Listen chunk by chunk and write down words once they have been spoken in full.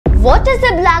What is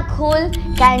a black hole?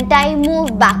 Can time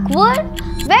move backward?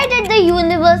 Where did the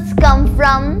universe come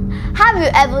from? Have you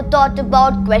ever thought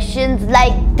about questions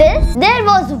like this? There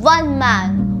was one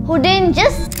man who didn't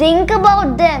just think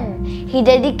about them. He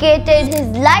dedicated his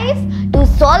life to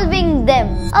solving them.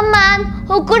 A man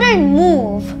who couldn't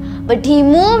move, but he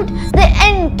moved the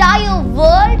entire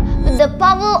world with the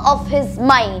power of his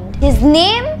mind. His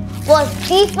name was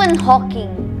Stephen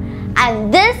Hawking,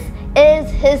 and this is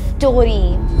his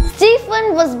story.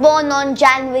 Stephen was born on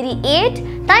January 8,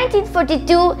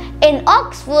 1942 in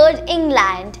Oxford,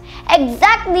 England,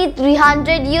 exactly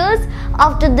 300 years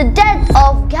after the death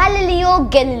of Galileo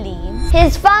Galilei.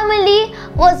 His family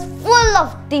was full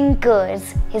of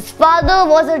thinkers. His father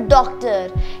was a doctor,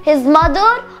 his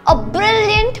mother a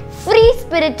brilliant,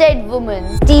 free-spirited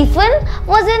woman. Stephen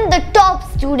was in the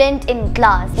top student in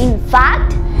class. In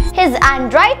fact, his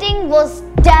handwriting was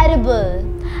terrible,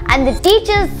 and the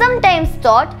teachers sometimes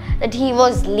thought that he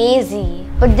was lazy.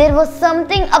 But there was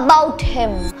something about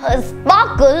him, a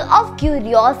sparkle of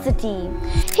curiosity.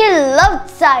 He loved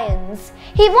science.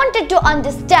 He wanted to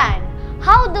understand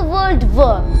how the world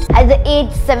worked. At the age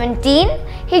of 17,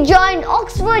 he joined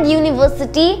Oxford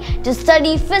University to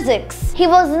study physics. He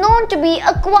was known to be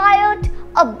a quiet,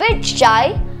 a bit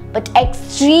shy, but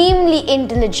extremely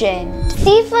intelligent.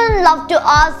 Stephen loved to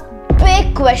ask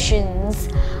big questions.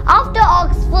 After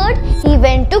Oxford, he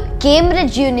went to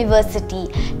Cambridge University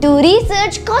to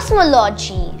research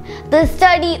cosmology, the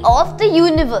study of the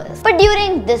universe. But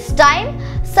during this time,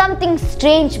 something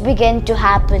strange began to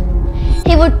happen.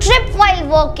 He would trip while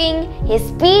walking, his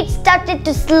speech started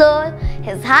to slur,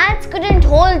 his hands couldn't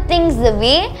hold things the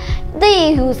way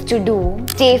they used to do.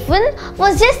 Stephen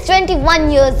was just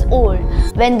 21 years old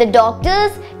when the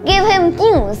doctors gave him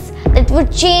news that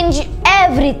would change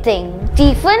everything.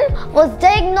 Stephen was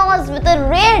diagnosed with a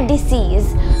rare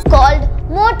disease called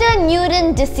motor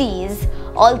neuron disease,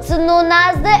 also known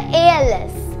as the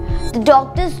ALS. The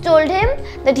doctors told him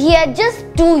that he had just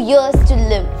 2 years to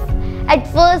live. At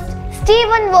first,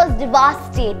 Stephen was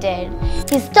devastated.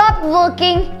 He stopped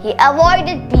working, he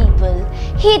avoided people.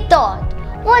 He thought,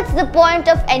 what's the point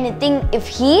of anything if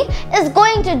he is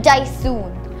going to die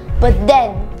soon? But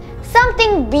then,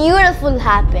 something beautiful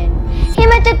happened. He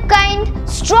met a kind,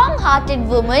 strong-hearted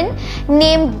woman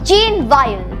named Jane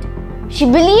Wilde. She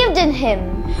believed in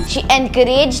him, she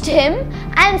encouraged him,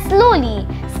 and slowly,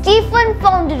 Stephen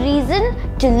found a reason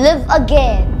to live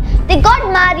again. They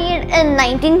got married in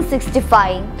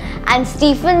 1965, and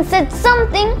Stephen said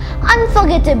something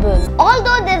unforgettable.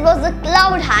 Although there was a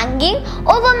cloud hanging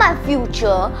over my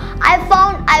future, I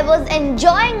found I was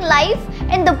enjoying life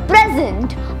in the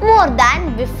present more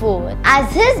than before.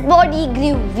 As his body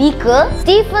grew weaker,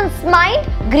 Stephen's mind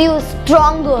grew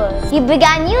stronger. He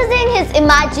began using his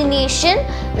imagination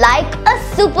like a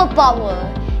superpower.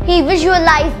 He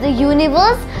visualized the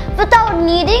universe without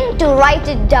needing to write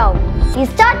it down. He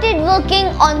started working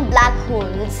on black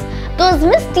holes, those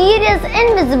mysterious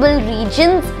invisible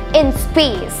regions in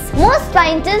space. Most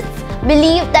scientists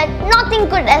believe that nothing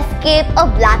could escape a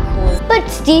black hole. But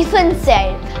Stephen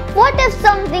said, what if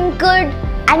something could?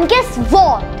 And guess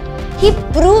what? He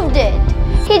proved it.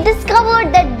 He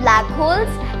discovered that black holes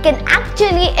can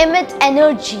actually emit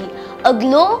energy, a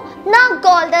glow now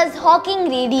called as Hawking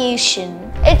radiation.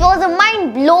 It was a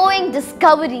mind-blowing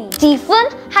discovery. Stephen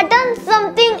had done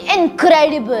something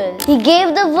incredible. He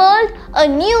gave the world a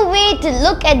new way to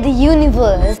look at the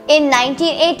universe. In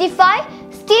 1985,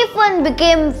 Stephen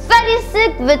became very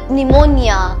sick with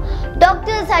pneumonia.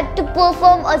 Doctors had to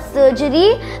perform a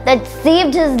surgery that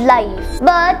saved his life,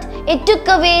 but it took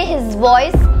away his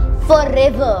voice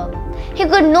forever. He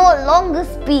could no longer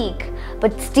speak,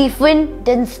 but Stephen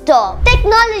didn't stop.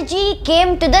 Technology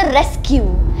came to the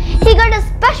rescue. He got a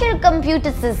special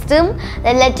computer system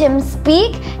that let him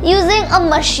speak using a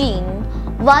machine,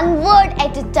 one word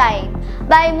at a time,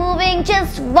 by moving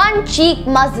just one cheek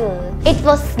muscle. It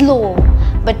was slow,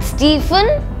 but Stephen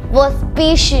was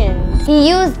patient. He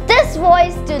used this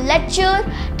voice to lecture,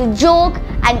 to joke,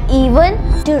 and even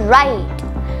to write.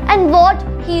 And what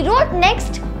he wrote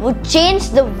next would change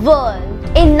the world.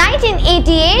 In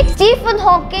 1988, Stephen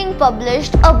Hawking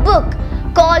published a book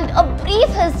called A Brief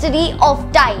History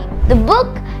of Time. The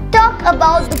book talked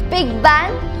about the Big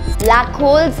Bang, black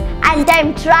holes, and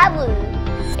time travel.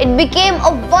 It became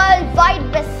a worldwide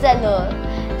bestseller,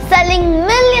 selling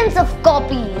millions of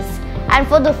copies. And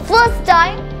for the first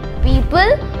time,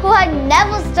 people who had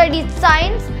never studied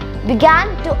science began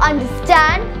to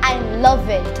understand and love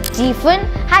it. Stephen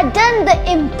had done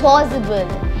the impossible.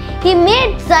 He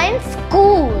made science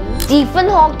cool. Stephen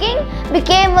Hawking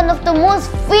became one of the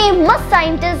most famous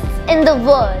scientists in the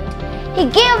world. He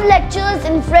gave lectures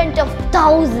in front of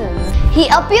thousands. He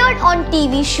appeared on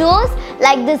TV shows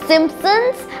like The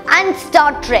Simpsons and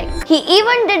Star Trek. He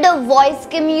even did a voice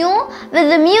cameo with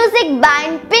the music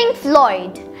band Pink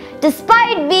Floyd.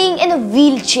 Despite being in a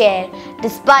wheelchair,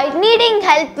 despite needing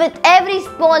help with every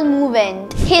small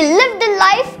movement, he lived a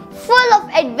life full of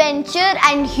adventure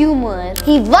and humor.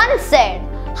 He once said,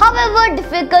 "However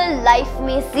difficult life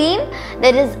may seem,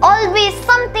 there is always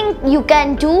something you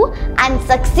can do and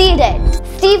succeed at."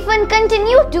 Stephen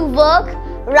continued to work,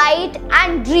 write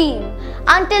and dream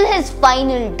until his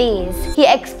final days. He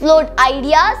explored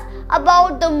ideas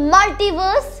about the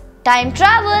multiverse, time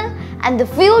travel and the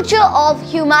future of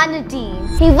humanity.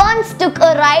 He once took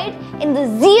a ride in the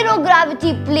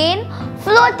zero-gravity plane,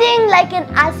 floating like an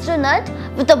astronaut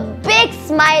with a big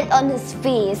smile on his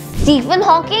face. Stephen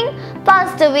Hawking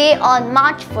passed away on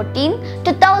March 14,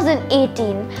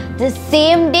 2018, the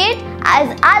same date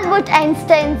as Albert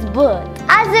Einstein's birth.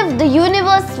 As if the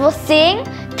universe was saying,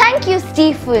 "Thank you,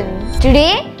 Stephen."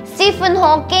 Today, Stephen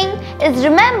Hawking is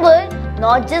remembered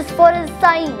not just for his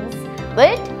science,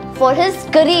 but for his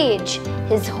courage,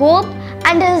 his hope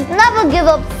and his never give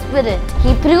up spirit.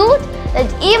 He proved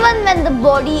that even when the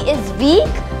body is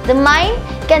weak, the mind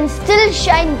can still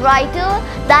shine brighter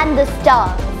than the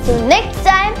stars. So next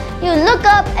time you look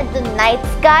up at the night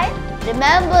sky,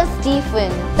 remember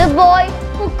Stephen, the boy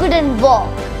who couldn't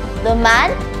walk, the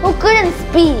man who couldn't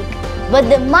speak, but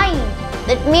the mind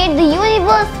that made the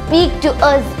universe speak to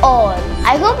us all.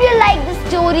 I hope you like the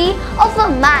story of a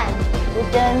man who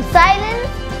turned silence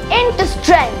into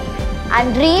strength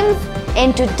and dreams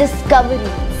into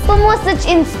discovery. For more such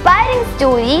inspiring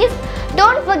stories,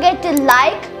 don't forget to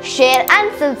like, share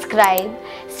and subscribe.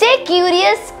 Stay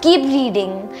curious, keep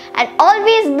reading and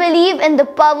always believe in the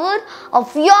power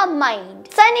of your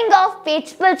mind. Signing off,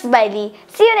 Page Smiley.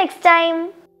 See you next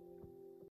time.